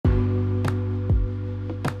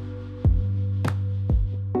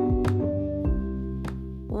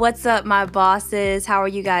What's up, my bosses? How are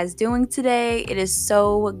you guys doing today? It is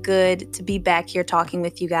so good to be back here talking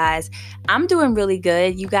with you guys. I'm doing really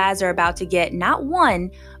good. You guys are about to get not one,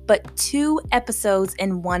 but 2 episodes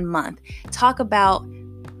in 1 month. Talk about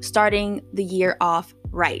starting the year off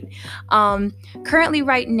right. Currently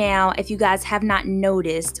right now, if you guys have not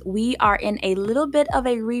noticed, we are in a little bit of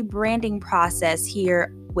a rebranding process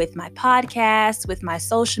here with my podcast, with my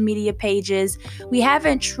social media pages. We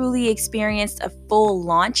haven't truly experienced a full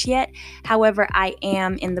launch yet. However, I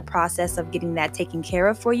am in the process of getting that taken care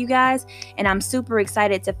of for you guys. And I'm super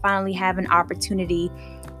excited to finally have an opportunity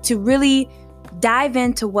to really dive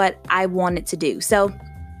into what I wanted to do. So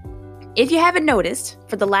if you haven't noticed,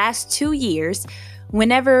 for the last 2 years,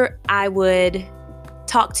 whenever I would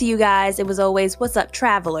talk to you guys, it was always, "What's up,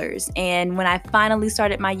 travelers?" And when I finally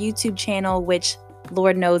started my YouTube channel, which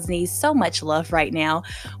Lord knows needs so much love right now.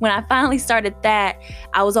 When I finally started that,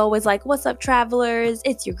 I was always like, "What's up, travelers?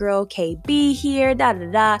 It's your girl KB here, da da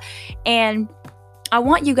da." And I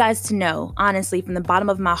want you guys to know, honestly, from the bottom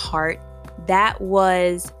of my heart, that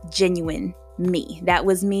was genuine me. That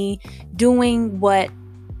was me doing what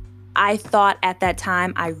I thought at that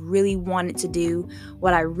time I really wanted to do,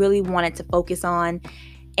 what I really wanted to focus on.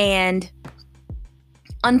 And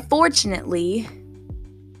unfortunately,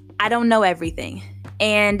 I don't know everything.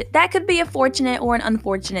 And that could be a fortunate or an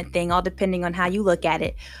unfortunate thing, all depending on how you look at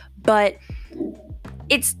it. But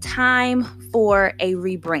it's time for a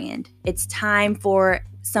rebrand. It's time for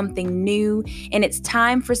something new, and it's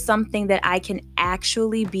time for something that I can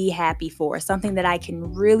actually be happy for, something that I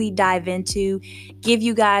can really dive into, give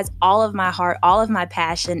you guys all of my heart, all of my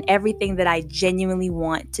passion, everything that I genuinely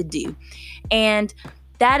want to do. And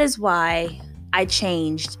that is why I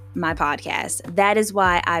changed my podcast. That is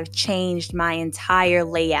why I've changed my entire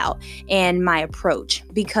layout and my approach,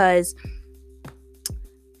 because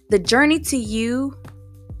the journey to you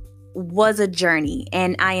was a journey,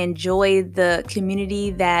 and I enjoyed the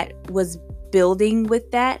community that was building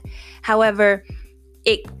with that. However,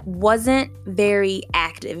 it wasn't very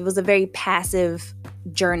active. It was a very passive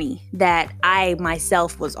journey that I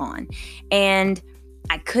myself was on, and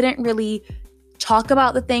I couldn't really talk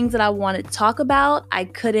about the things that I wanted to talk about. I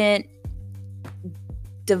couldn't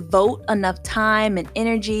devote enough time and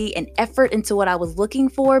energy and effort into what I was looking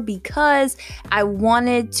for because I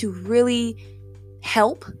wanted to really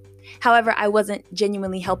help. However, I wasn't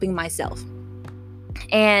genuinely helping myself.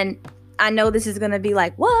 And I know this is going to be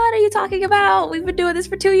like, "What are you talking about? We've been doing this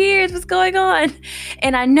for 2 years. What's going on?"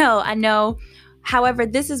 And I know. However,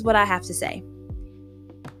 this is what I have to say.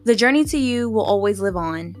 The journey to you will always live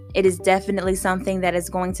on. It is definitely something that is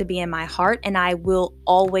going to be in my heart, and I will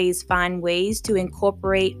always find ways to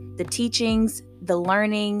incorporate the teachings, the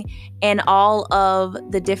learning, and all of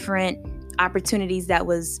the different opportunities that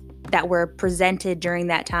were presented during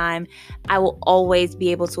that time. I will always be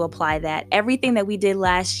able to apply that. Everything that we did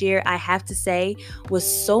last year, I have to say, was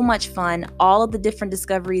so much fun. All of the different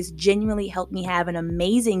discoveries genuinely helped me have an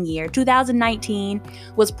amazing year. 2019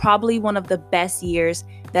 was probably one of the best years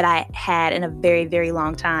that I had in a very, very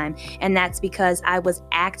long time. And that's because I was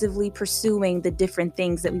actively pursuing the different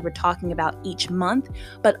things that we were talking about each month,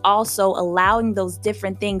 but also allowing those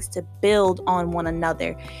different things to build on one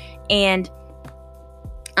another. And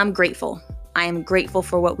I'm grateful. I am grateful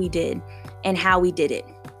for what we did and how we did it.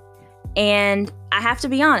 And I have to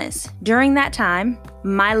be honest, during that time,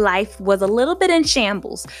 my life was a little bit in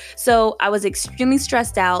shambles. So I was extremely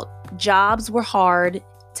stressed out. Jobs were hard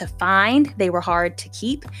to find. They were hard to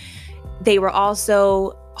keep. They were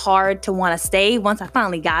also hard to want to stay once I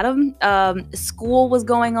finally got them. School was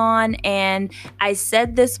going on, and I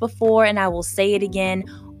said this before and I will say it again.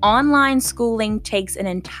 Online schooling takes an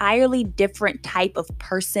entirely different type of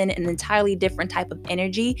person, an entirely different type of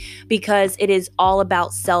energy, because it is all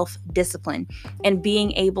about self-discipline and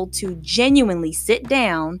being able to genuinely sit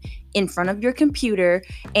down in front of your computer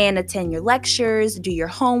and attend your lectures, do your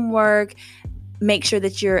homework, make sure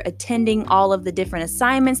that you're attending all of the different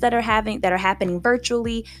assignments that are happening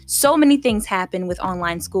virtually. So many things happen with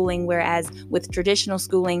online schooling, whereas with traditional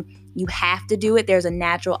schooling, you have to do it. There's a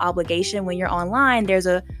natural obligation. When you're online, there's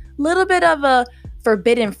a little bit of a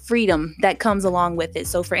forbidden freedom that comes along with it.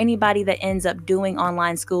 So for anybody that ends up doing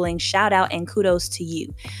online schooling, shout out and kudos to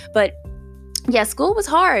you. But yeah, school was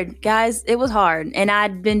hard, guys. It was hard. And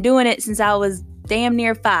I'd been doing it since I was damn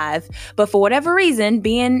near 5. But for whatever reason,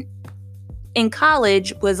 being in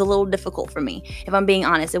college was a little difficult for me, if I'm being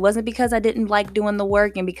honest. It wasn't because I didn't like doing the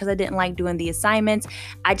work and because I didn't like doing the assignments.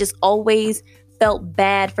 I just always felt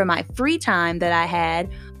bad for my free time that I had.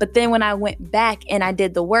 But then when I went back and I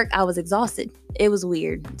did the work, I was exhausted. It was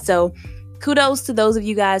weird. So kudos to those of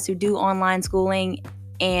you guys who do online schooling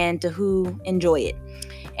and to who enjoy it.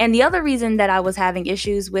 And the other reason that I was having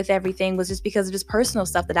issues with everything was just because of just personal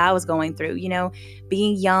stuff that I was going through,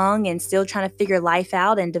 being young and still trying to figure life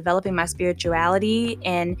out and developing my spirituality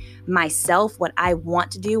and myself, what I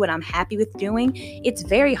want to do, what I'm happy with doing. It's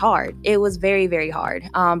very hard. It was very, very hard.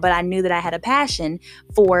 But I knew that I had a passion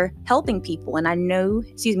for helping people. And I knew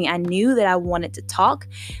that I wanted to talk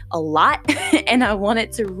a lot and I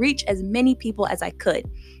wanted to reach as many people as I could.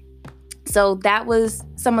 So that was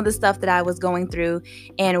some of the stuff that I was going through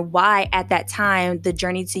and why at that time the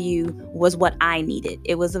Journey to You was what I needed.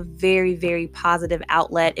 It was a very, very positive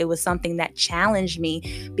outlet. It was something that challenged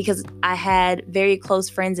me because I had very close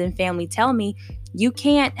friends and family tell me, you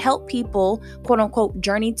can't help people, quote unquote,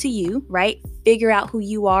 journey to you, right? Figure out who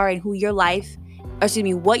you are and what your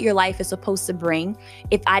life is supposed to bring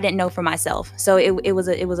if I didn't know for myself. So it was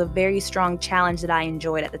a very strong challenge that I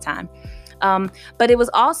enjoyed at the time. But it was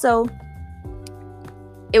also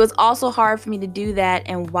hard for me to do that,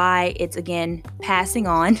 and why it's, again, passing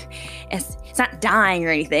on. It's not dying or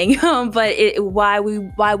anything, but why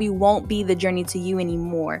we won't be the Journey to You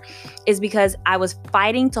anymore is because I was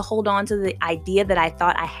fighting to hold on to the idea that I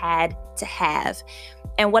thought I had to have.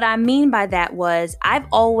 And what I mean by that was I've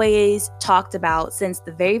always talked about, since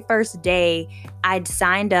the very first day I'd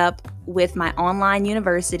signed up with my online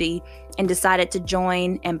university and decided to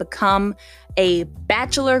join and become a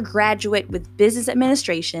bachelor graduate with business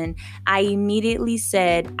administration, I immediately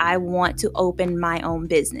said I want to open my own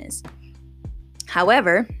business.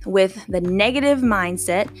 However, with the negative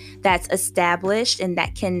mindset that's established and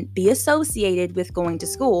that can be associated with going to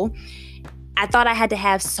school, I thought I had to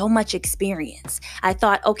have so much experience. I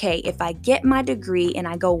thought, okay, if I get my degree and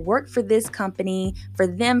I go work for this company for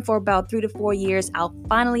them for about 3 to 4 years, I'll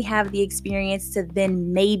finally have the experience to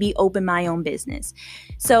then maybe open my own business.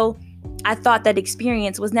 So I thought that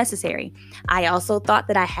experience was necessary. I also thought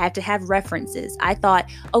that I had to have references. I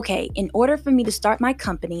thought, okay, in order for me to start my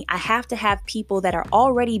company, I have to have people that are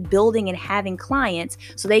already building and having clients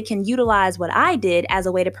so they can utilize what I did as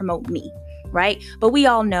a way to promote me. Right? But we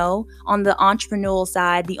all know on the entrepreneurial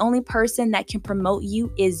side, the only person that can promote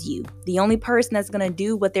you is you. The only person that's going to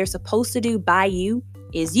do what they're supposed to do by you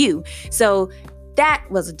is you. So that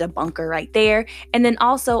was a debunker right there. And then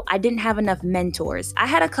also, I didn't have enough mentors. I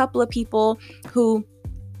had a couple of people who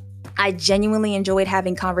I genuinely enjoyed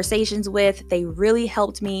having conversations with. They really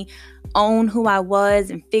helped me own who I was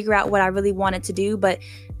and figure out what I really wanted to do. But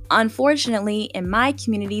unfortunately, in my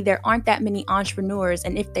community, there aren't that many entrepreneurs.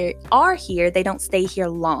 And if they are here, they don't stay here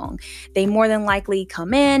long. They more than likely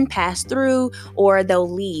come in, pass through, or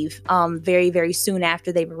they'll leave very, very soon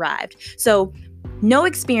after they've arrived. So no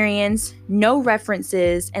experience, no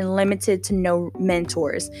references, and limited to no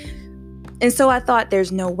mentors. And so I thought,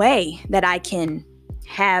 there's no way that I can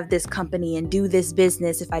have this company and do this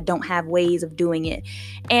business if I don't have ways of doing it.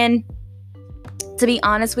 And to be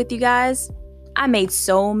honest with you guys, I made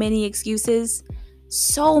so many excuses.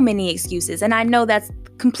 And I know that's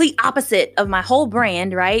complete opposite of my whole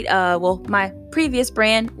brand, right? My previous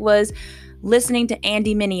brand was listening to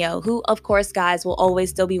Andy Mineo, who, of course, guys, will always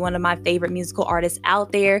still be one of my favorite musical artists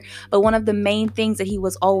out there. But one of the main things that he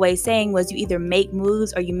was always saying was, you either make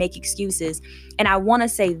moves or you make excuses. And I want to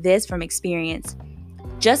say this from experience.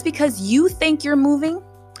 Just because you think you're moving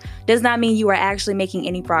does not mean you are actually making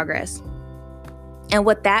any progress. And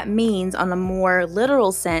what that means on a more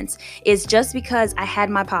literal sense is, just because I had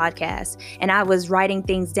my podcast and I was writing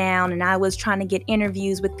things down and I was trying to get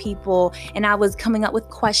interviews with people and I was coming up with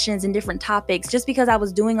questions and different topics, just because I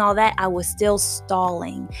was doing all that, I was still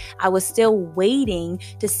stalling. I was still waiting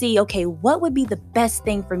to see, okay, what would be the best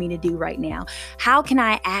thing for me to do right now? How can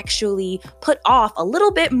I actually put off a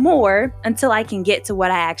little bit more until I can get to what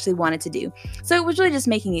I actually wanted to do? So it was really just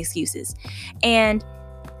making excuses. And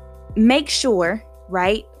make sure,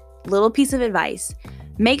 right? Little piece of advice.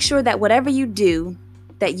 Make sure that whatever you do,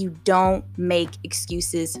 that you don't make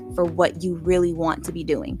excuses for what you really want to be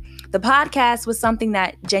doing. The podcast was something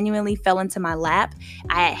that genuinely fell into my lap.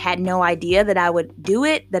 I had no idea that I would do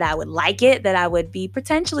it, that I would like it, that I would be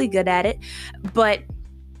potentially good at it. But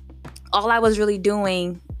all I was really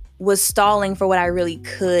doing was stalling for what I really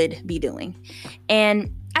could be doing. And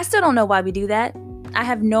I still don't know why we do that. I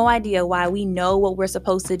have no idea why we know what we're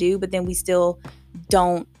supposed to do, but then we still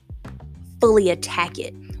don't fully attack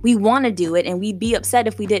it. We want to do it and we'd be upset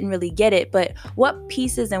if we didn't really get it, but what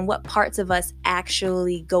pieces and what parts of us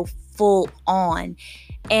actually go full on?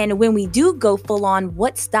 And when we do go full on,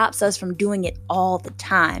 what stops us from doing it all the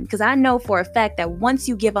time? Because I know for a fact that once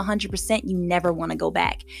you give 100%, you never want to go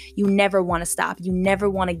back. You never want to stop. You never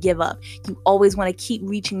want to give up. You always want to keep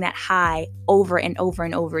reaching that high over and over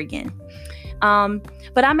and over again.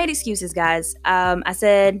 But I made excuses, guys. I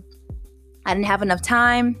said I didn't have enough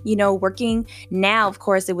time, working. Now, of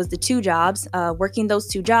course, it was the 2 jobs. Working those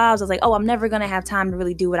 2 jobs, I was like, oh, I'm never going to have time to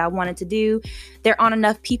really do what I wanted to do. There aren't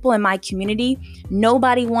enough people in my community.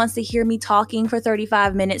 Nobody wants to hear me talking for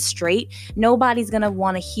 35 minutes straight. Nobody's going to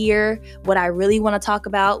want to hear what I really want to talk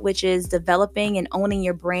about, which is developing and owning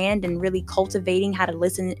your brand and really cultivating how to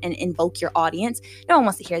listen and invoke your audience. No one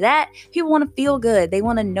wants to hear that. People want to feel good. They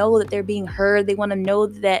want to know that they're being heard. They want to know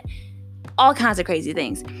that all kinds of crazy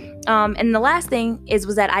things. And the last thing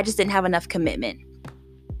was that I just didn't have enough commitment.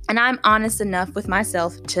 And I'm honest enough with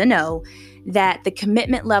myself to know that the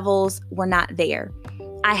commitment levels were not there.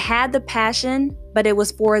 I had the passion, but it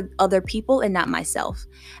was for other people and not myself.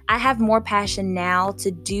 I have more passion now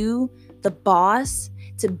to be the boss,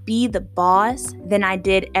 than I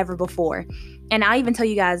did ever before. And I'll even tell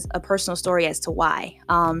you guys a personal story as to why.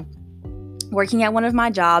 Working at one of my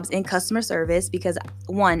jobs in customer service, because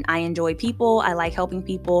 1, I enjoy people. I like helping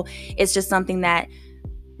people. It's just something that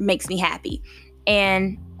makes me happy.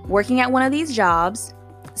 And working at one of these jobs,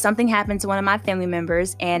 something happened to one of my family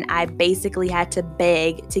members, and I basically had to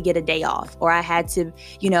beg to get a day off, or I had to,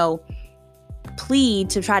 plead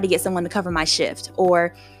to try to get someone to cover my shift.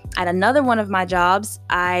 Or at another one of my jobs,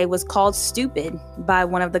 I was called stupid by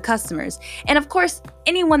one of the customers. And of course,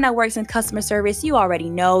 anyone that works in customer service, you already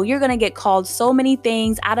know you're going to get called so many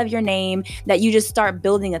things out of your name that you just start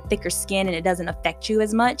building a thicker skin and it doesn't affect you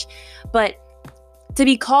as much. But to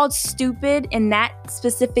be called stupid in that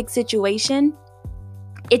specific situation,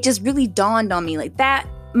 it just really dawned on me, like that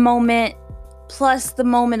moment plus the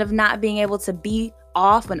moment of not being able to be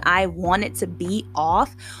off when I wanted to be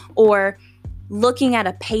off, or looking at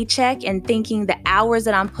a paycheck and thinking the hours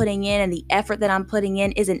that I'm putting in and the effort that I'm putting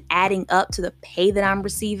in isn't adding up to the pay that I'm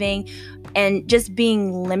receiving, and just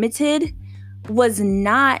being limited was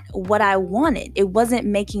not what I wanted. It wasn't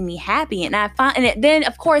making me happy. And then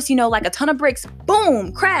of course, like a ton of bricks,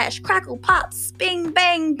 boom, crash, crackle, pop, bing,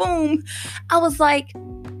 bang, boom. I was like,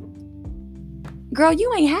 girl,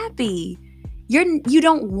 you ain't happy. You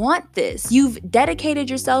don't want this. You've dedicated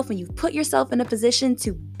yourself and you've put yourself in a position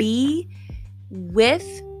to be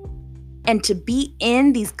with and to be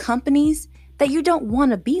in these companies that you don't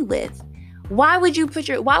want to be with. Why would you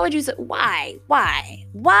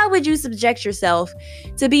subject yourself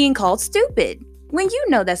to being called stupid when you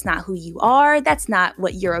know that's not who you are? That's not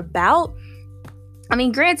what you're about. I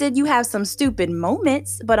mean, granted, you have some stupid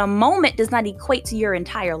moments, but a moment does not equate to your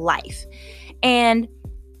entire life. And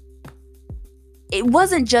it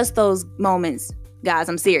wasn't just those moments, guys,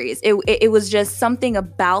 I'm serious. It was just something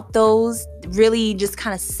about those really just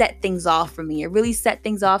kind of set things off for me. It really set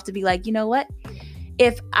things off to be like, you know what?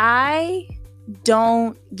 If I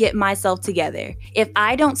don't get myself together, if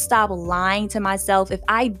I don't stop lying to myself, if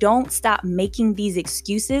I don't stop making these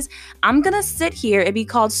excuses, I'm gonna sit here and be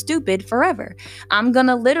called stupid forever. I'm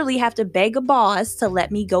gonna literally have to beg a boss to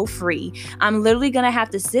let me go free. I'm literally gonna have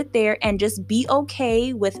to sit there and just be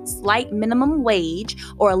okay with slight minimum wage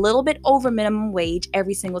or a little bit over minimum wage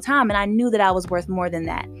every single time. And I knew that I was worth more than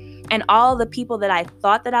that. And all the people that I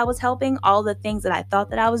thought that I was helping, all the things that I thought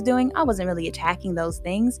that I was doing, I wasn't really attacking those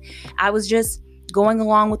things. I was just going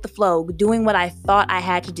along with the flow, doing what I thought I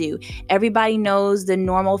had to do. Everybody knows the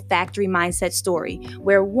normal factory mindset story,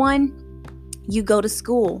 where 1, you go to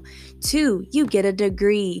school. 2, you get a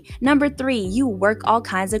degree. 3, you work all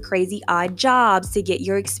kinds of crazy odd jobs to get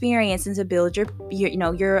your experience and to build your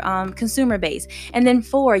consumer base. And then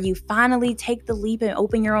 4, you finally take the leap and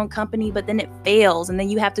open your own company, but then it fails, and then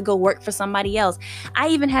you have to go work for somebody else. I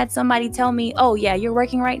even had somebody tell me, "Oh yeah, you're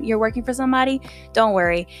working for somebody? Don't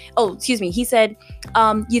worry." Oh, excuse me. He said,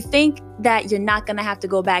 "You think that you're not gonna have to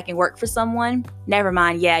go back and work for someone? Never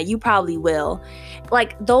mind. Yeah, you probably will."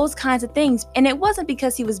 Like those kinds of things. And it wasn't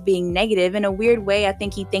because he was being negative. In a weird way, I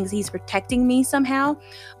think he thinks he's protecting me somehow.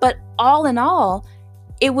 But all in all,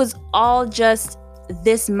 it was all just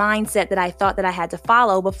this mindset that I thought that I had to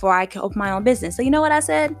follow before I could open my own business. So you know what I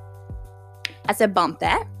said? I said, bump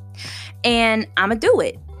that. And I'm going to do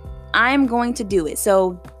it. I'm going to do it.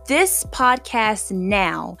 So this podcast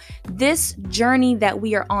now, this journey that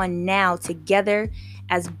we are on now together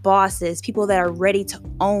as bosses, people that are ready to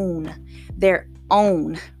own their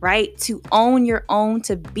own, right? To own your own,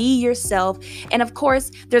 to be yourself. And of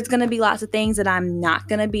course, there's going to be lots of things that I'm not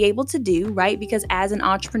going to be able to do, right? Because as an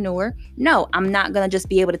entrepreneur, no, I'm not going to just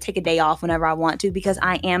be able to take a day off whenever I want to, because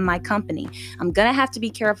I am my company. I'm going to have to be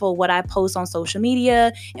careful what I post on social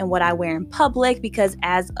media and what I wear in public, because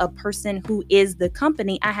as a person who is the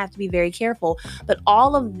company, I have to be very careful. But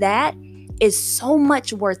all of that is so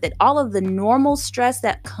much worth it. All of the normal stress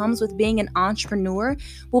that comes with being an entrepreneur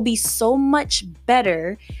will be so much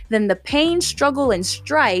better than the pain, struggle, and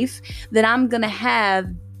strife that I'm going to have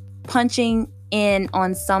punching in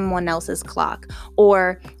on someone else's clock,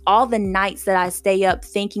 or all the nights that I stay up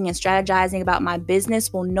thinking and strategizing about my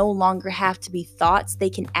business will no longer have to be thoughts. They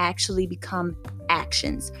can actually become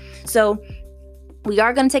actions. So we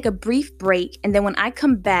are going to take a brief break, and then when I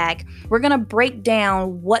come back, we're going to break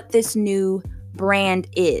down what this new brand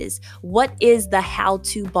is. What is the How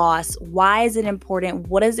To Boss? Why is it important?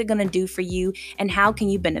 What is it going to do for you? And how can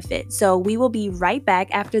you benefit? So we will be right back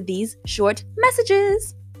after these short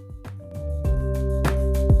messages.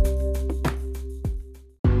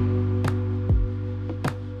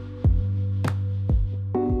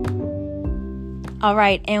 All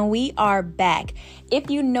right, and we are back.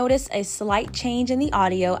 If you notice a slight change in the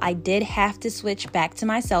audio, I did have to switch back to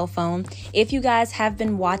my cell phone. If you guys have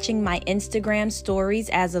been watching my Instagram stories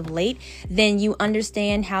as of late, then you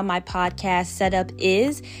understand how my podcast setup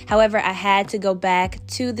is. However, I had to go back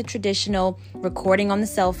to the traditional recording on the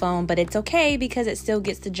cell phone, but it's okay because it still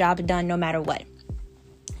gets the job done no matter what.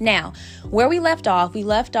 Now, where we left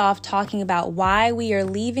off talking about why we are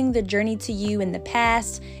leaving the journey to you in the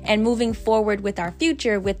past and moving forward with our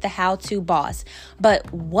future with the How To Boss.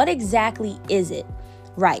 But what exactly is it?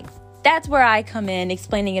 Right. That's where I come in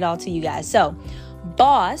explaining it all to you guys. So,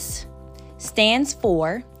 BOSS stands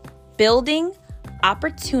for Building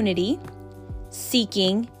Opportunity,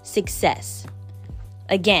 Seeking Success.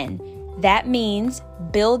 Again, that means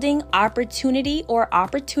building opportunity or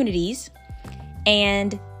opportunities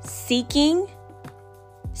and seeking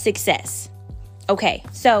success. Okay,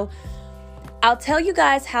 so I'll tell you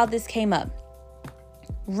guys how this came up.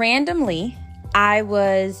 Randomly, I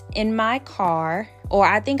was in my car, or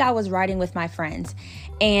I think I was riding with my friends,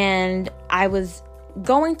 and I was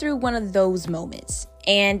going through one of those moments.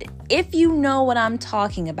 And if you know what I'm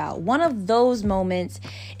talking about, one of those moments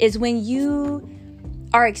is when you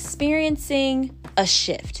are experiencing a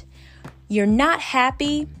shift. You're not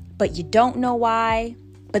happy, but you don't know why,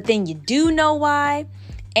 but then you do know why.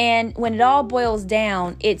 And when it all boils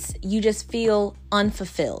down, it's you just feel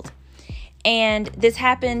unfulfilled. And this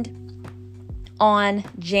happened on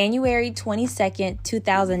January 22nd,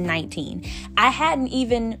 2019. I hadn't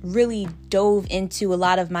even really dove into a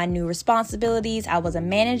lot of my new responsibilities. I was a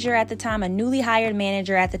manager at the time, a newly hired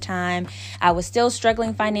manager at the time. I was still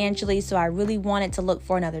struggling financially, so I really wanted to look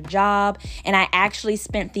for another job. And I actually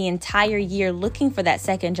spent the entire year looking for that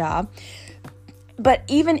second job. But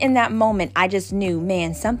even in that moment, I just knew,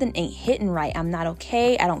 man, something ain't hitting right. I'm not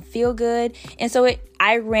okay. I don't feel good. And so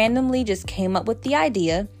I randomly just came up with the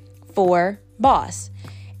idea for BOSS.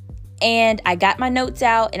 And I got my notes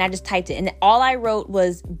out and I just typed it. And all I wrote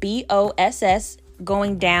was BOSS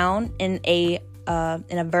going down in a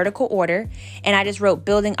vertical order. And I just wrote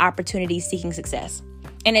building opportunity, seeking success.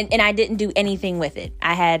 And I didn't do anything with it.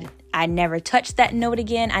 I never touched that note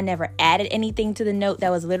again. I never added anything to the note.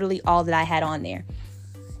 That was literally all that I had on there.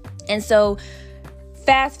 And so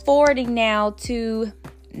fast forwarding now to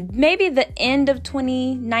maybe the end of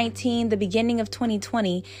 2019, the beginning of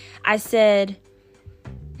 2020, I said,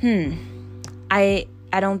 I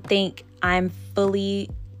don't think I'm fully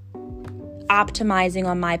optimizing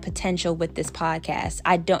on my potential with this podcast.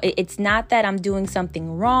 It's not that I'm doing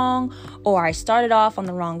something wrong or I started off on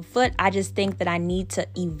the wrong foot. I just think that I need to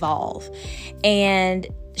evolve. And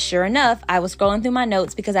sure enough, I was scrolling through my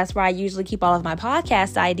notes because that's where I usually keep all of my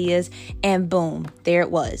podcast ideas. And boom, there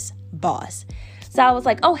it was, BOSS. So I was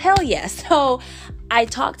like, oh, hell yes. So I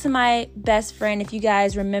talked to my best friend. If you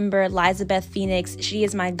guys remember Elizabeth Phoenix, she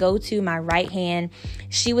is my go-to, my right hand.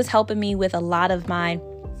 She was helping me with a lot of my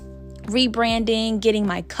rebranding, getting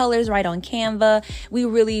my colors right on Canva. We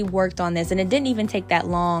really worked on this and it didn't even take that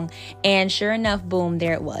long. And sure enough, boom,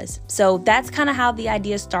 there it was. So that's kind of how the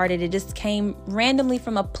idea started. It just came randomly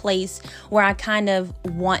from a place where I kind of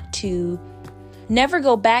want to never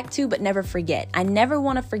go back to, but never forget. I never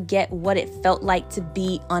want to forget what it felt like to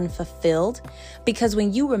be unfulfilled, because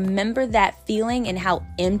when you remember that feeling and how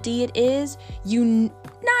empty it is, you 9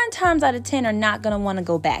 times out of 10 are not going to want to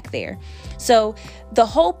go back there. So the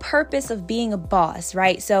whole purpose of being a boss,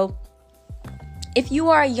 right? So if you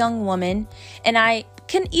are a young woman, and I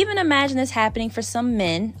can even imagine this happening for some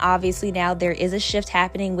men, obviously now there is a shift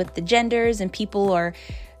happening with the genders and people are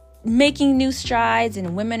making new strides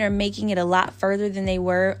and women are making it a lot further than they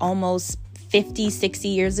were almost 50, 60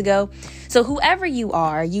 years ago. So whoever you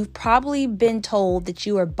are, you've probably been told that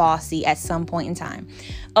you are bossy at some point in time.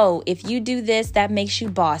 Oh, if you do this, that makes you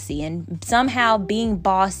bossy. And somehow being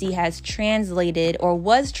bossy has translated or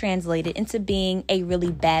was translated into being a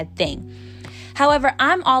really bad thing. However,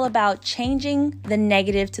 I'm all about changing the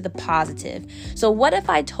negative to the positive. So what if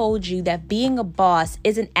I told you that being a boss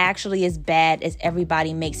isn't actually as bad as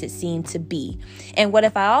everybody makes it seem to be? And what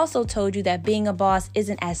if I also told you that being a boss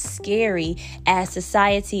isn't as scary as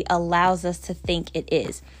society allows us to think it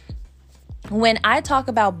is? When I talk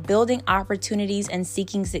about building opportunities and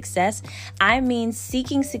seeking success, I mean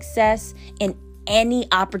seeking success in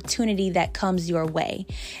any opportunity that comes your way.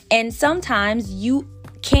 And sometimes you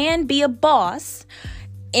can be a boss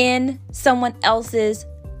in someone else's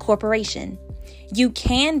corporation. You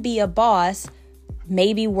can be a boss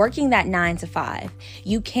maybe working that 9 to 5.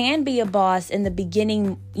 You can be a boss in the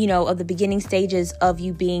beginning, of the beginning stages of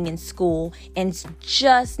you being in school and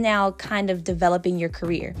just now kind of developing your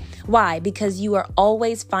career. Why? Because you are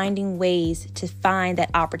always finding ways to find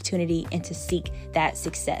that opportunity and to seek that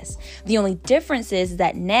success. The only difference is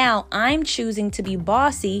that now I'm choosing to be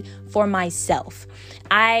bossy for myself.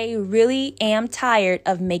 I really am tired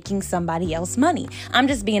of making somebody else money. I'm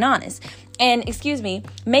just being honest. And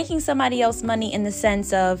making somebody else money in the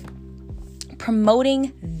sense of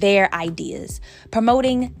promoting their ideas,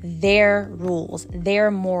 promoting their rules, their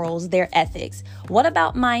morals, their ethics. What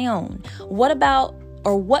about my own? What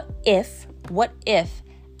if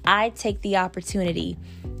I take the opportunity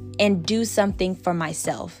and do something for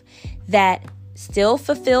myself that still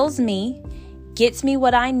fulfills me, gets me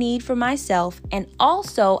what I need for myself, and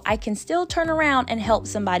also I can still turn around and help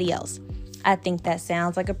somebody else? I think that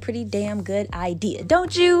sounds like a pretty damn good idea,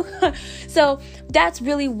 don't you? So that's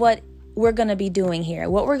really what we're going to be doing here.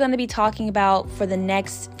 What we're going to be talking about for the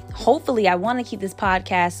next, hopefully I want to keep this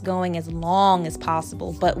podcast going as long as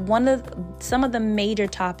possible. But some of the major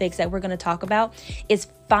topics that we're going to talk about is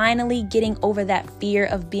finally getting over that fear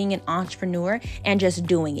of being an entrepreneur and just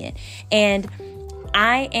doing it. And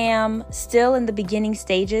I am still in the beginning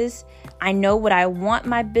stages. I know what I want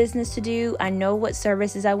my business to do. I know what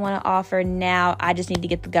services I want to offer. Now I just need to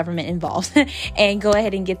get the government involved and go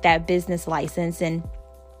ahead and get that business license and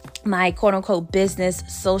my quote unquote business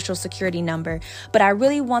social security number. But I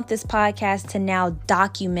really want this podcast to now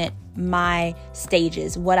document my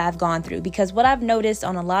stages, what I've gone through, because what I've noticed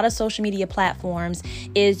on a lot of social media platforms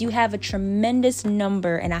is you have a tremendous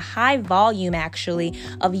number and a high volume actually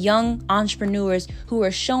of young entrepreneurs who are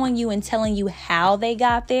showing you and telling you how they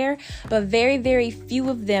got there, but very, very few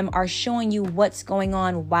of them are showing you what's going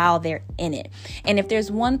on while they're in it. And if there's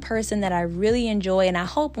one person that I really enjoy and I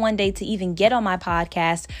hope one day to even get on my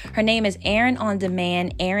podcast, her name is Erin On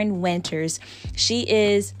Demand, Erin Winters. She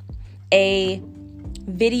is a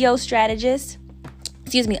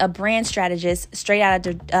a brand strategist straight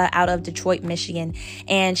out of Detroit, Michigan.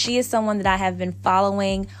 And she is someone that I have been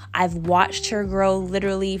following. I've watched her grow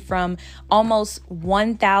literally from almost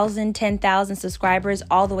 1,000, 10,000 subscribers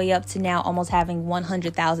all the way up to now almost having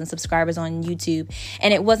 100,000 subscribers on YouTube.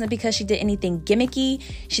 And it wasn't because she did anything gimmicky.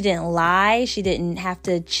 She didn't lie. She didn't have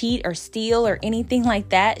to cheat or steal or anything like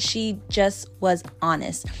that. She just was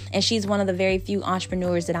honest. And she's one of the very few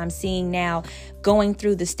entrepreneurs that I'm seeing now going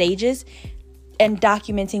through the stages and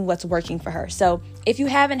documenting what's working for her. So if you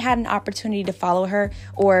haven't had an opportunity to follow her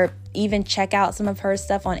or even check out some of her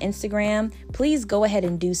stuff on Instagram, please go ahead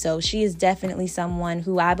and do so. She is definitely someone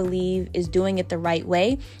who I believe is doing it the right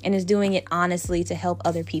way and is doing it honestly to help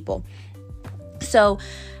other people. So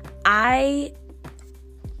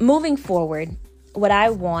moving forward, what I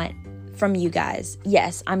want from you guys,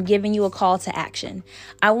 yes, I'm giving you a call to action.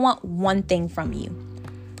 I want one thing from you.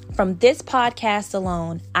 From this podcast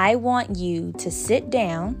alone, I want you to sit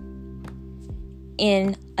down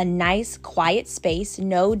in a nice, quiet space.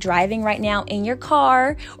 No driving right now in your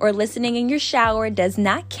car or listening in your shower does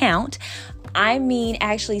not count. I mean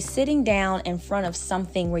actually sitting down in front of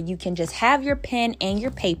something where you can just have your pen and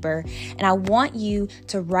your paper. And I want you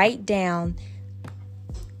to write down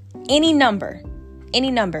any number,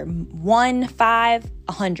 1, 5,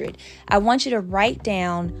 100. I want you to write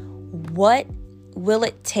down what will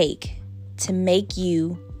it take to make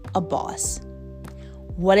you a boss?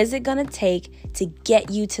 What is it going to take to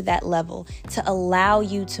get you to that level, to allow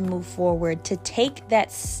you to move forward, to take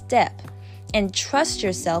that step and trust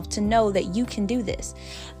yourself to know that you can do this?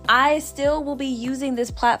 I still will be using this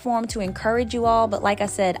platform to encourage you all, but like I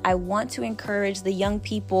said, I want to encourage the young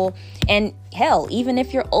people, and hell, even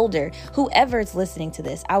if you're older, whoever is listening to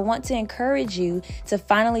this, I want to encourage you to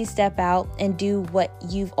finally step out and do what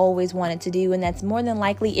you've always wanted to do. And that's more than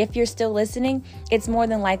likely, if you're still listening, it's more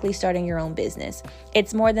than likely starting your own business.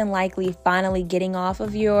 It's more than likely finally getting off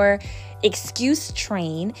of your excuse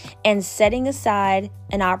train and setting aside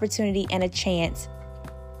an opportunity and a chance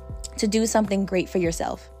to do something great for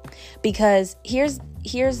yourself. Because here's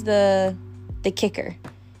the kicker.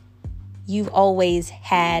 you've always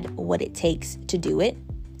had what it takes to do it.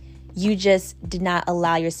 You just did not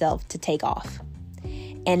allow yourself to take off.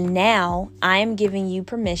 And now I'm giving you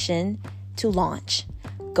permission to launch.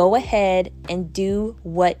 Go ahead and do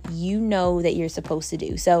what you know that you're supposed to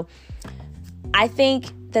do. So I think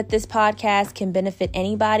that this podcast can benefit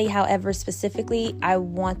anybody. However, specifically, I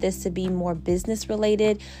want this to be more business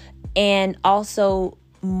related and also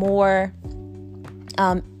more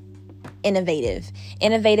innovative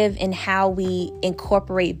in how we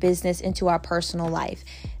incorporate business into our personal life.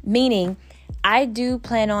 Meaning, I do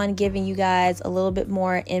plan on giving you guys a little bit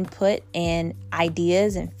more input and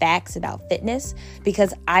ideas and facts about fitness,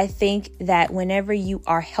 because I think that whenever you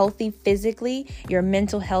are healthy physically, your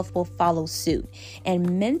mental health will follow suit.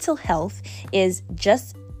 And mental health is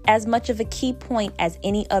just as much of a key point as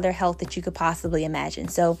any other health that you could possibly imagine.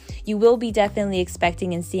 So you will be definitely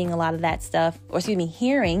expecting and seeing a lot of that stuff,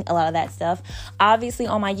 hearing a lot of that stuff. Obviously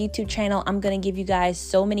on my YouTube channel, I'm going to give you guys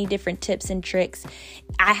so many different tips and tricks.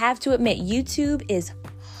 I have to admit, YouTube is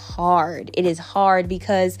hard. It is hard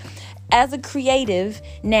because as a creative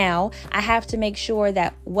now, I have to make sure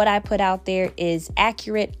that what I put out there is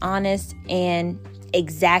accurate, honest, and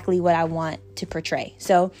exactly what I want to portray.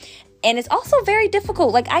 And it's also very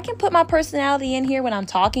difficult. Like, I can put my personality in here when I'm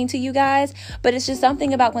talking to you guys, but it's just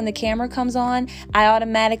something about when the camera comes on, I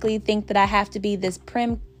automatically think that I have to be this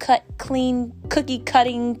prim, cut, clean, cookie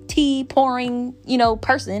cutting, tea pouring,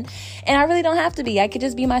 person. And I really don't have to be. I could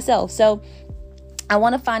just be myself. So I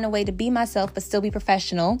want to find a way to be myself, but still be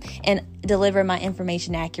professional and deliver my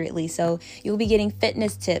information accurately. So you'll be getting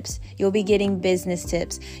fitness tips. You'll be getting business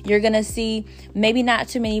tips. You're going to see maybe not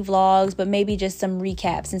too many vlogs, but maybe just some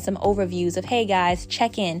recaps and some overviews of, hey guys,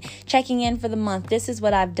 checking in for the month. This is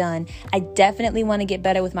what I've done. I definitely want to get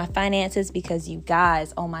better with my finances because you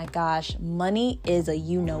guys, oh my gosh, money is a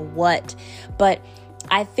you-know-what. But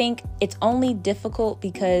I think it's only difficult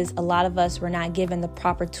because a lot of us were not given the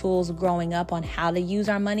proper tools growing up on how to use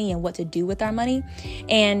our money and what to do with our money.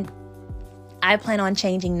 And I plan on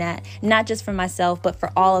changing that, not just for myself, but for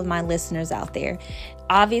all of my listeners out there.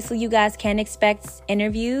 Obviously, you guys can expect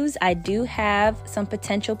interviews. I do have some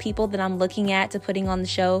potential people that I'm looking at to putting on the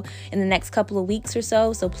show in the next couple of weeks or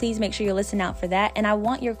so. So please make sure you're listening out for that. And I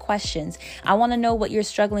want your questions. I want to know what you're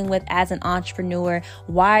struggling with as an entrepreneur.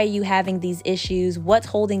 Why are you having these issues? What's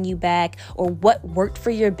holding you back? Or what worked for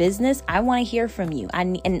your business? I want to hear from you.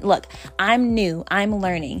 And look, I'm new. I'm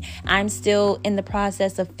learning. I'm still in the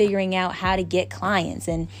process of figuring out how to get clients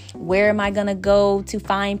and where am I going to go to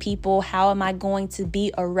find people? How am I going to be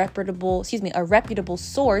a reputable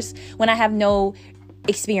source when I have no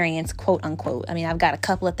experience, quote unquote. I mean, I've got a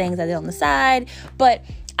couple of things I did on the side, but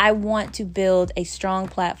I want to build a strong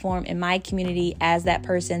platform in my community as that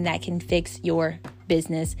person that can fix your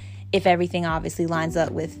business if everything obviously lines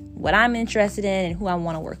up with what I'm interested in and who I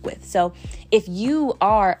want to work with. So if you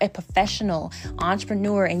are a professional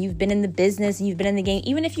entrepreneur and you've been in the business and you've been in the game,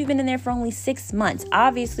 even if you've been in there for only 6 months,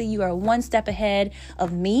 obviously you are one step ahead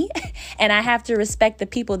of me. And I have to respect the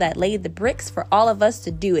people that laid the bricks for all of us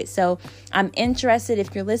to do it. So I'm interested,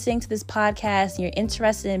 if you're listening to this podcast and you're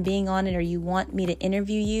interested in being on it or you want me to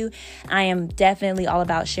interview you, I am definitely all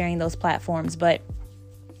about sharing those platforms. But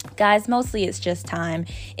guys, mostly it's just time.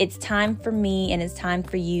 It's time for me and it's time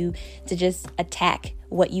for you to just attack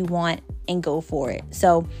what you want and go for it.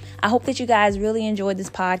 So I hope that you guys really enjoyed this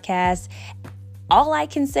podcast. All I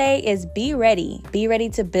can say is be ready. Be ready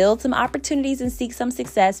to build some opportunities and seek some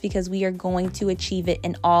success because we are going to achieve it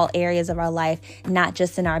in all areas of our life, not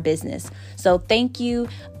just in our business. So thank you.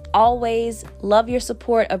 Always love your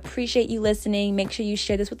support. Appreciate you listening. Make sure you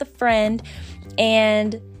share this with a friend.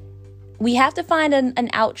 And we have to find an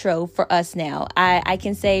outro for us now. I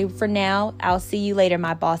can say for now, I'll see you later,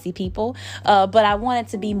 my bossy people. But I want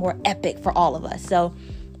it to be more epic for all of us. So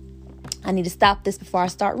I need to stop this before I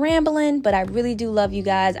start rambling. But I really do love you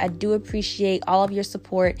guys. I do appreciate all of your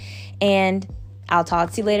support. And I'll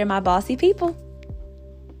talk to you later, my bossy people.